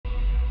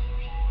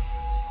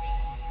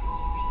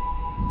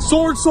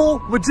Sword Soul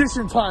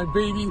Magician time,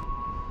 baby.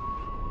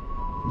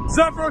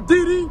 Zephyr,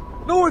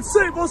 DD, no one's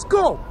safe, let's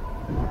go.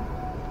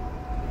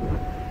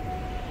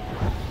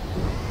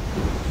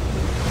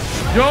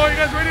 Yo, you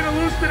guys ready to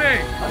lose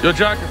today? Yo,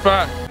 Jack, you're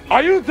fat.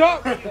 Are you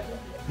dumb?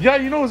 Yeah,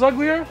 you know who's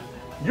uglier?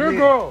 Your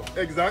girl.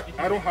 Exactly.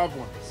 I don't have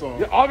one, so.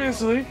 Yeah,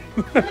 obviously.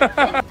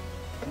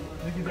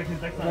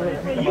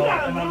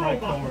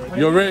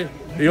 Yo, Ray.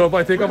 Yo, if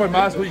I take off my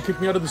mask, will you kick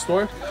me out of the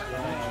store?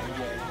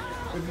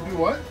 Did you do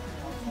what?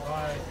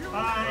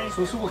 Bye.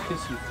 Susu will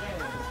kiss you.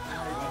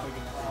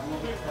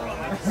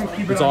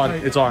 It's on.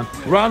 It's on.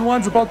 Round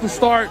one's about to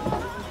start.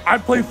 I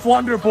play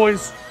Flunder,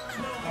 boys.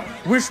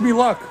 Wish me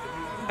luck.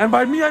 And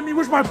by me, I mean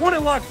wish my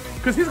opponent luck.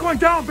 Because he's going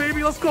down,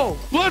 baby. Let's go.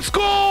 Let's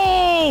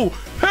go!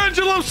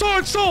 Pendulum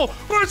Sword Soul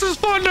versus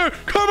Flunder.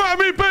 Come at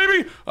me,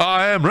 baby.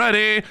 I am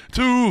ready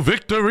to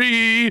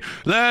victory.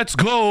 Let's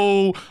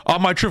go.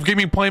 On my Trif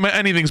Gaming playmat,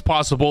 anything's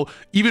possible.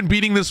 Even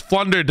beating this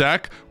Flunder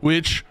deck,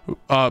 which,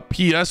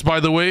 PS, by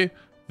the way,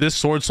 this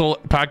Sword Soul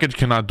package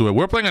cannot do it.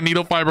 We're playing a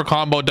Needle Fiber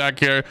combo deck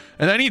here,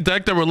 and any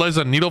deck that relies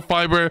on Needle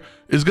Fiber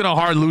is gonna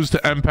hard lose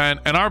to M-Pen,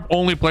 and our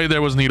only play there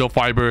was Needle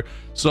Fiber.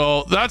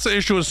 So that's the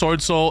issue with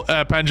Sword Soul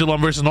Pendulum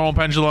versus normal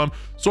Pendulum.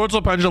 Sword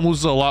Soul Pendulum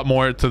loses a lot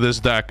more to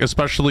this deck,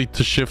 especially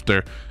to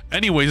Shifter.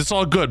 Anyways, it's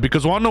all good,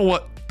 because wanna know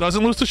what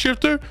doesn't lose to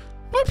Shifter?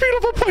 My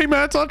beautiful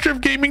playmats on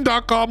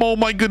trifgaming.com. Oh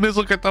my goodness,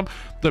 look at them.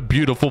 The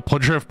beautiful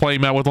Trif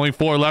playmat with only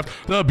 4 left.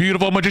 The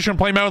beautiful Magician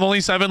playmat with only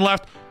 7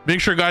 left. Make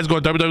sure, guys, go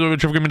to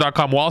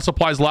www.trifgaming.com while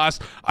supplies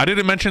last. I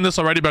didn't mention this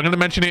already, but I'm going to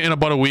mention it in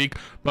about a week.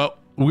 But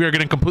we are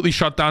going to completely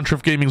shut down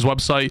Trif Gaming's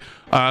website.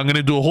 I'm going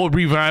to do a whole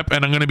revamp,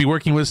 and I'm going to be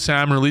working with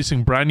Sam,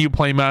 releasing brand new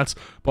playmats.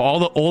 But all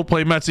the old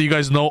playmats that you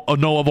guys know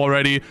of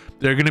already,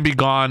 they're going to be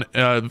gone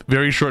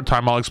very short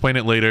time. I'll explain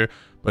it later.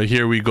 But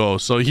here we go.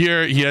 So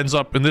here he ends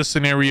up in this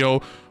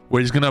scenario where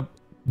he's gonna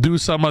do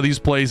some of these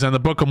plays, and the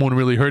Book of Moon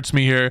really hurts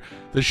me here.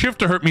 The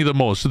Shifter hurt me the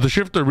most. So the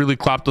Shifter really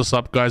clapped us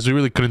up, guys. We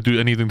really couldn't do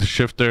anything to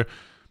Shifter,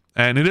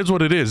 and it is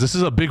what it is. This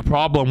is a big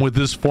problem with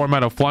this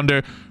format of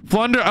Flunder.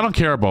 Flunder, I don't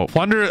care about.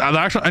 Flunder, the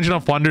actual engine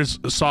of Flunder is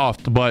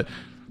soft, but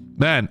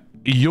man,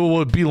 you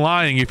would be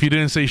lying if you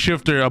didn't say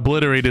Shifter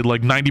obliterated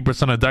like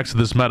 90% of decks of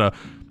this meta.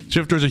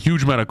 Shifter is a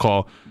huge meta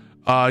call.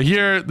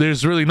 Here,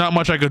 there's really not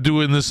much I could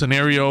do in this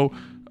scenario.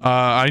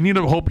 I need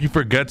to hope he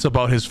forgets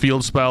about his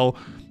field spell.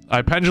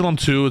 I Pendulum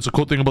 2. It's a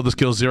cool thing about the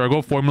skill 0. I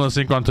go Formula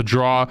Synchron to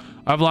draw.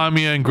 I have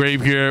Lamia and Grave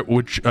here,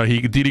 which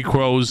he DD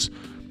Crows.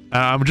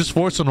 I'm just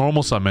forced to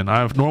normal summon.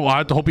 I have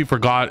to hope he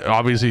forgot.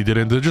 Obviously he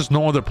didn't. There's just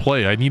no other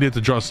play. I needed to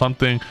draw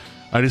something.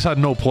 I just had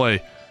no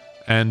play.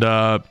 And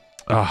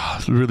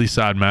really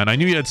sad, man. I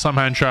knew he had some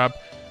hand trap.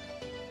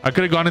 I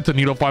could have gone into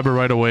Needle Fiber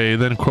right away,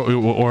 then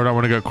or I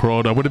want to get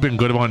crowed. I would have been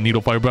good on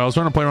Needle Fiber, but I was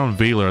trying to play around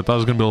Valor. I thought I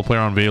was gonna be able to play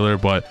around Valor,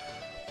 but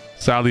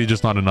sadly,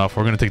 just not enough.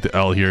 We're gonna take the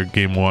L here,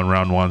 game 1,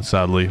 round 1.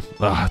 Sadly,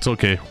 it's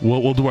okay.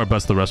 We'll do our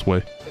best the rest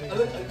way.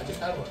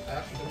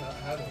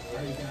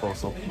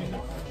 Also,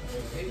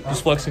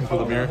 just flexing for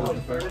the mirror. All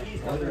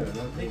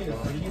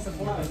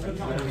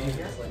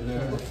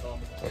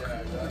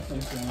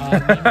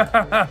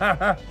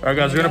right,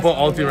 guys, we're gonna put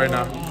ulti right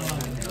now.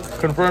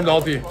 Confirmed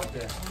ulti.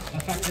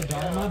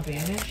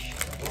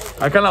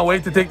 I cannot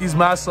wait to take these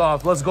masks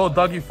off. Let's go,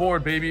 Dougie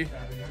forward, baby.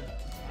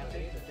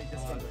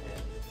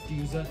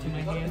 Use that to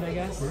my hand, I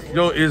guess.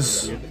 Yo,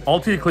 is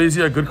Ulti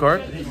Ecclesia a good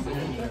card?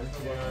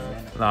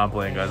 Nah, I'm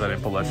playing, guys. I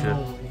didn't pull that shit.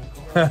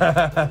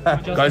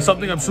 Guys,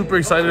 something I'm super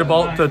excited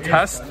about to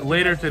test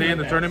later today in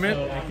the tournament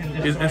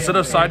is instead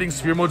of siding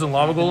Sphere Modes and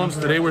Lava Golems,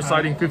 today we're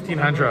siding 15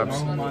 hand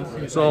traps.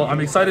 So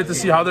I'm excited to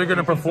see how they're going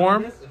to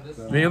perform,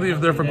 mainly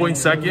if they're for going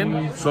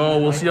second. So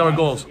we'll see how it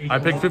goes. I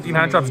picked 15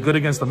 hand traps good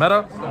against the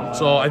meta,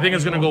 so I think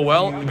it's going to go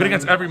well. Good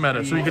against every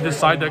meta, so you can just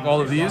side deck all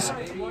of these.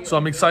 So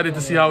I'm excited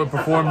to see how it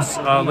performs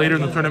later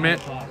in the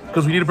tournament,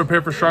 because we need to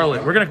prepare for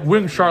Charlotte. We're going to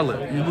win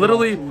Charlotte. You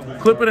literally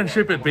clip it and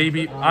ship it,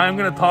 baby. I'm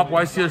going to top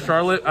YCS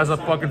Charlotte as a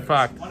fucking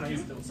fact.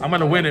 I'm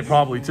going to win it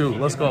probably, too.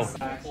 Let's go.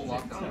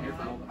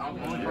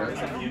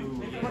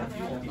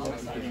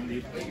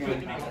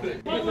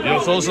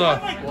 Yo, Sosa,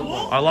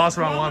 I lost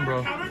round 1,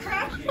 bro.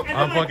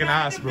 I'm fucking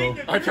ass, bro.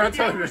 I can't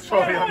tell you this,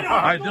 probably.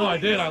 I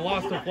did. I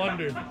lost to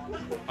Flunder.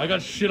 I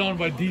got shit on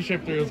by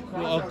D-Shifter. It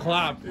was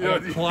clapped.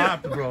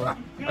 Clapped, bro.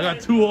 I got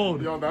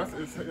 2-0'd. Yo,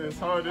 it's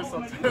how it is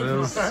sometimes.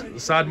 It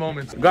was sad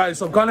moments. Guys,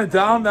 so I'm kind of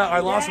down that I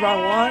lost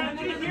round 1.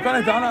 I'm kind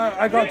of down that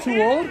I got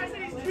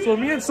 2-0'd. So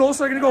me and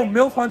Sosa are going to go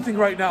MILF hunting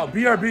right now.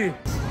 BRB.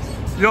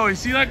 Yo, you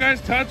see that,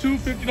 guys? Tattoo,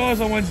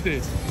 $50 on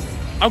Wednesday.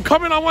 I'm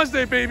coming on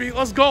Wednesday, baby.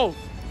 Let's go.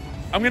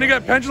 I'm going to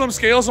get pendulum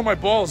scales on my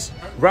balls.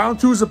 Round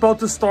 2 is about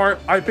to start.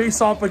 I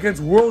face off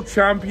against world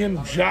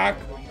champion Jack.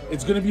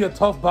 It's going to be a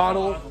tough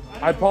battle.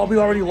 I probably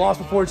already lost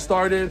before it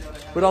started,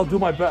 but I'll do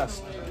my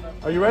best.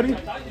 Are you ready?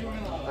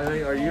 I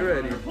mean, are you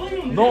ready?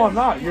 No, I'm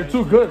not. You're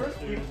too good.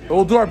 But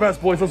we'll do our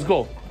best, boys. Let's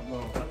go.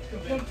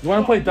 You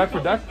want to play deck for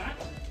deck?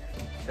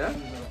 Yeah?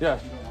 Yeah.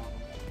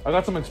 I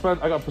got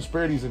I got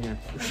prosperities in here.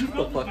 Shut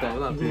the fuck up. I'm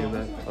not doing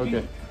that.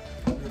 Okay.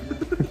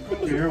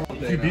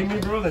 If you beat me,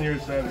 bro, then you're a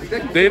savage.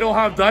 They don't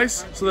have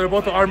dice, so they're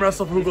about to arm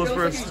wrestle for who goes This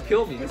guy looks like first. he's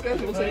kill me. This guy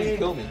looks like he's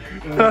kill me.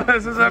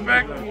 This is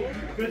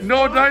epic.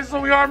 No dice, so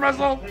we arm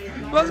wrestle.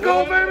 Let's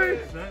go, baby.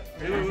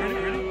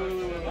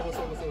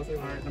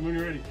 I'm when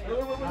you're ready.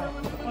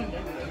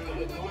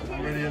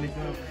 I'm ready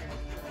anytime.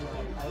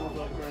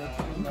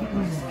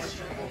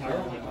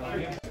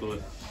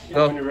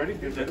 Oh. When you're ready,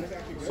 you're ready.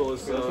 So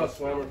it's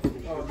Slammer.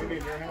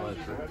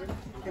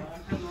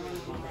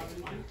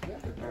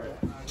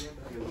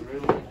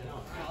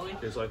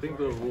 okay, so I think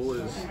the rule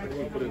is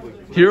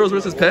Heroes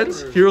versus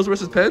pens? Heroes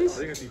versus pens? I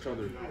think it's each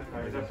other.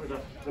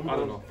 I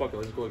don't know. Fuck it,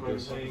 let's go like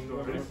this.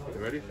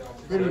 Ready?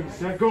 Ready,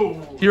 set, go.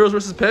 Heroes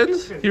versus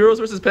pens? Heroes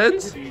versus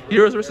pens?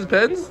 Heroes versus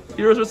pens?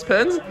 Heroes versus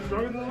pens?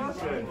 Stronger than the last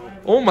guy.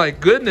 Oh my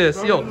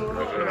goodness, yo.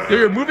 Yo,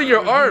 you're moving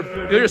your arm.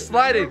 Yo, you're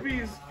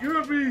sliding.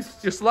 You're a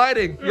beast. You're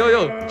sliding.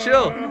 Yo,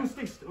 chill.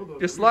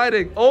 You're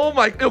sliding. Oh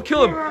my, yo,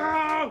 kill him.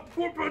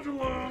 Poor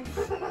pendulum.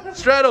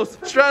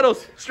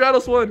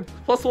 Stratos 1,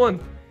 +1.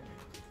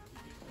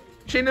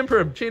 Chain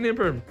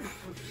imperm.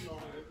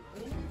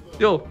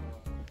 Yo.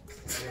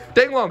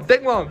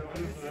 Denglong.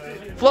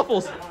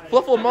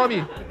 Fluffle,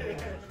 mommy.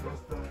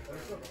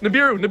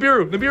 Nibiru.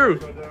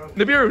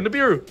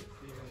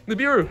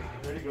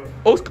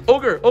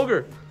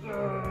 Ogre.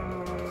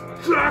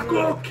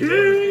 Jackal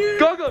King.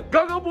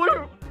 Gaga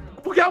boy.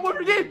 Cowboy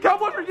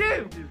for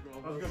game.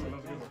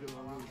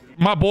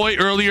 My boy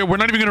earlier, we're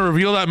not even going to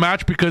reveal that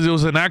match because it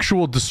was an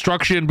actual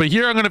destruction. But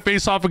here I'm going to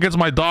face off against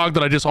my dog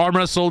that I just arm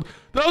wrestled.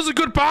 That was a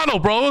good battle,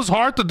 bro. It was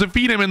hard to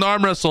defeat him in the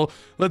arm wrestle.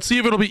 Let's see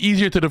if it'll be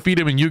easier to defeat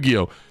him in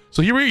Yu-Gi-Oh.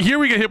 So here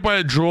we get hit by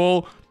a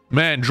Droll.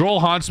 Man, Droll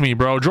haunts me,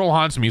 bro. Droll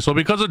haunts me. So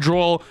because of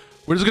Droll,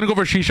 we're just going to go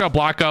for Shisha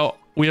Blackout.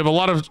 We have a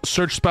lot of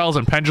search spells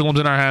and pendulums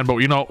in our hand, but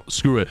you know,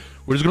 screw it.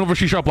 We're just going to go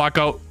for Shisha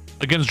Blackout.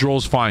 Against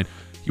Droll's fine.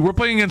 We're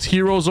playing against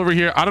heroes over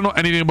here. I don't know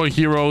anything about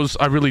heroes.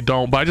 I really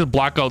don't, but I just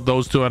black out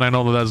those two and I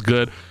know that that's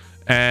good.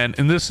 And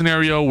in this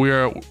scenario, we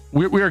are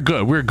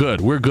good. We're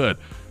good.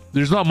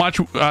 There's not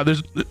much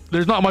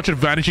there's not much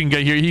advantage you can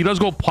get here. He does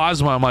go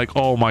plasma. I'm like,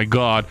 oh my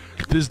god,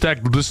 this deck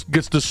just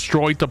gets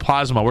destroyed to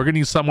plasma. We're gonna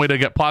need some way to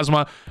get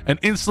plasma. And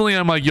instantly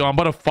I'm like, yo, I'm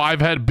about to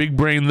 5-head big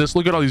brain this.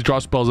 Look at all these draw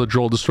spells that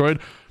Droll destroyed.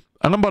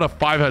 And I'm about to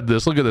 5-head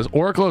this. Look at this.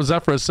 Oracle of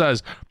Zephyr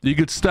says that you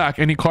could stack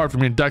any card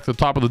from your deck to the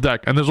top of the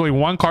deck. And there's only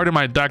one card in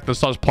my deck that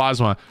starts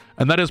plasma.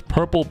 And that is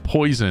Purple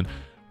Poison.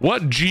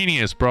 What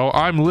genius, bro.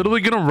 I'm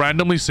literally going to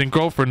randomly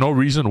synchro for no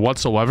reason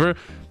whatsoever.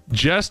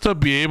 Just to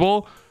be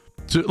able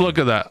to... Look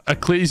at that.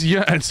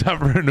 Ecclesia and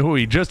Zephyr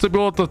Nui. Just to be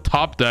able to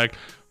top deck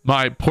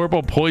my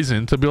Purple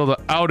Poison to be able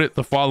to out it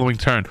the following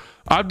turn.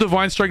 I have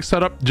Divine Strike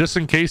set up just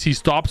in case he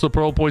stops the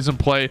Purple Poison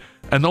play.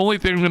 And the only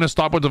thing I'm going to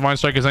stop with Divine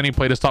Strike is any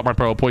play to stop my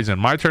Purple Poison.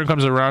 My turn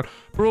comes around.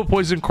 Purple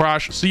Poison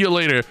crash. See you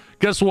later.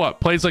 Guess what?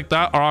 Plays like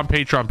that are on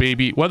Patreon,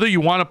 baby. Whether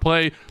you want to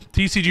play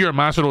TCG or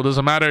Master Duel,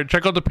 doesn't matter.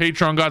 Check out the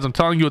Patreon, guys. I'm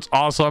telling you, it's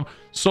awesome.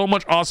 So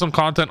much awesome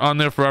content on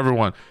there for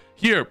everyone.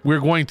 Here,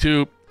 we're going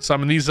to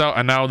summon these out.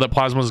 And now that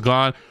Plasma's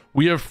gone,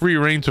 we have free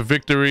reign to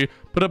victory.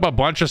 Put up a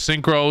bunch of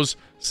synchros.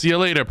 See you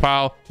later,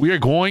 pal. We are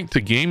going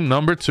to game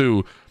number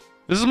 2.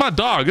 This is my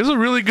dog. This is a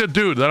really good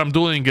dude that I'm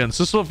dueling against.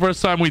 This is the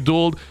first time we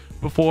dueled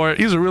before.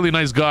 He's a really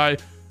nice guy.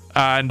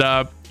 And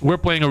we're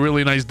playing a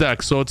really nice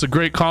deck. So it's a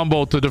great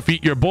combo to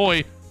defeat your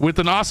boy with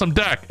an awesome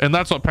deck. And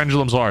that's what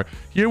pendulums are.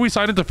 Here we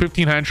signed into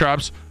 15 hand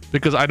traps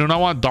because I do not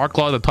want Dark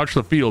Claw to touch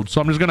the field.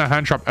 So I'm just going to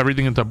hand trap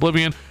everything into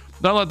Oblivion.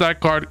 Not let that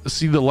card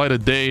see the light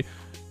of day.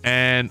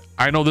 And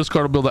I know this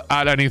card will be able to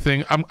add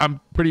anything.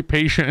 I'm pretty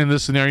patient in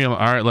this scenario.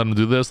 All right, let him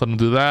do this. Let him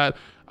do that.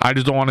 I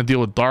just don't want to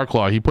deal with Dark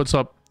Claw. He puts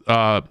up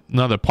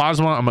another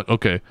Plasma. I'm like,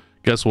 okay,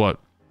 guess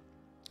what?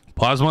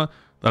 Plasma,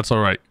 that's all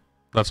right.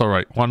 That's all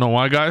right. Want to know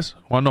why, guys?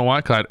 Want to know why?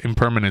 Because I had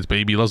impermanence,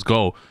 baby. Let's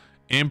go.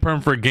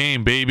 Imperm for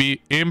game,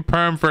 baby.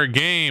 Imperm for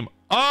game.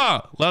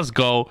 Let's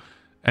go.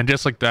 And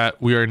just like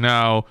that, we are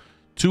now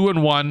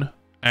 2-1.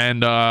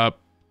 And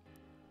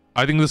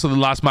I think this is the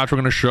last match we're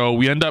going to show.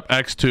 We end up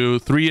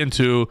X2,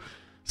 3-2.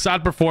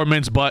 Sad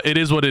performance, but it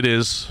is what it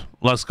is.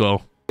 Let's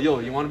go. Yo,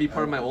 you want to be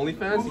part of my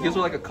OnlyFans? He gives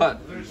her like a cut.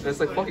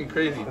 That's like fucking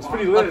crazy. That's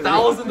pretty lit.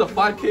 1,000 to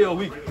 5K a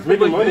week.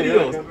 Making Like money,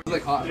 videos. yeah. It's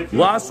like hot.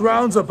 Last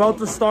round's about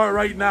to start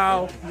right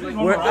now.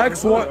 We're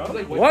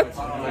X1. What?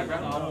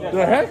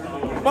 The heck?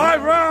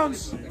 5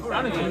 rounds.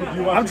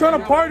 I'm trying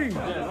to party.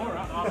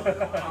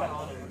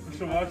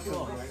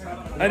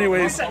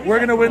 Anyways, we're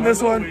gonna win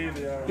this one.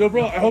 Yo,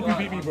 bro, I hope you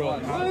beat me, bro.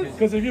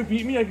 Because if you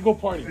beat me, I can go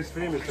party.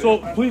 So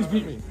please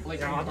beat me.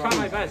 I'll try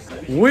my best.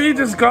 We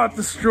just got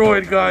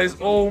destroyed, guys.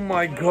 Oh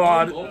my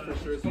god.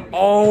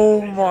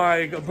 Oh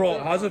my god, bro.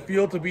 How's it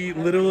feel to be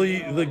literally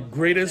the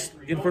greatest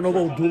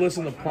Infernoble duelist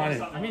in the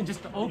planet? I mean,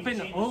 just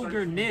open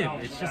Ogre Nib.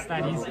 It's just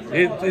that easy.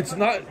 It's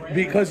not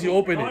because you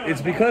open it.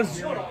 It's because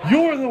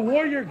you're the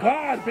warrior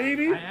god,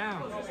 baby. I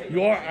am.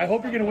 You are. I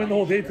hope you're gonna win the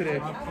whole day today.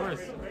 Of course.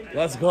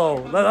 Let's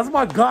go. That's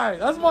my guy.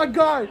 That's my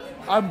guy.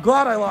 I'm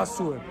glad I lost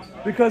to him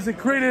because it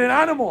created an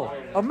animal,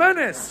 a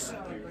menace.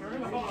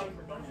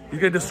 He's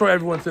gonna destroy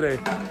everyone today.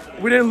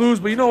 We didn't lose,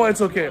 but you know what?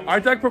 It's okay.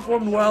 Our deck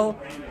performed well.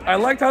 I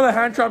liked how the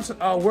hand traps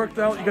worked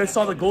out. You guys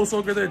saw the Ghost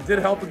Ogre there. It did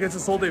help against the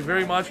Soul Day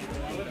very much.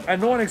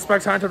 And no one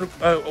expects hand trap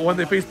when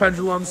they face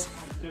Pendulums.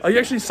 He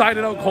actually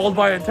sided out Called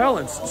by and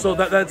Talents. So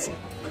that's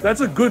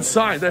a good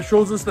sign. That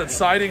shows us that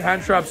siding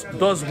hand traps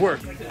does work.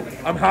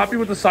 I'm happy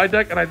with the side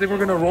deck, and I think we're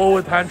gonna roll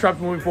with hand traps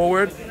moving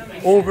forward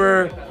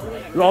over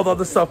all the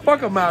other stuff.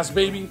 Fuck a mask,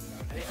 baby.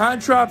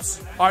 Hand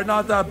traps are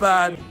not that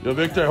bad. Yo,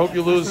 Victor, I hope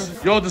you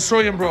lose. Yo,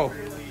 destroy him, bro.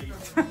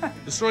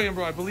 Destroy him,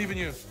 bro. I believe in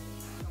you.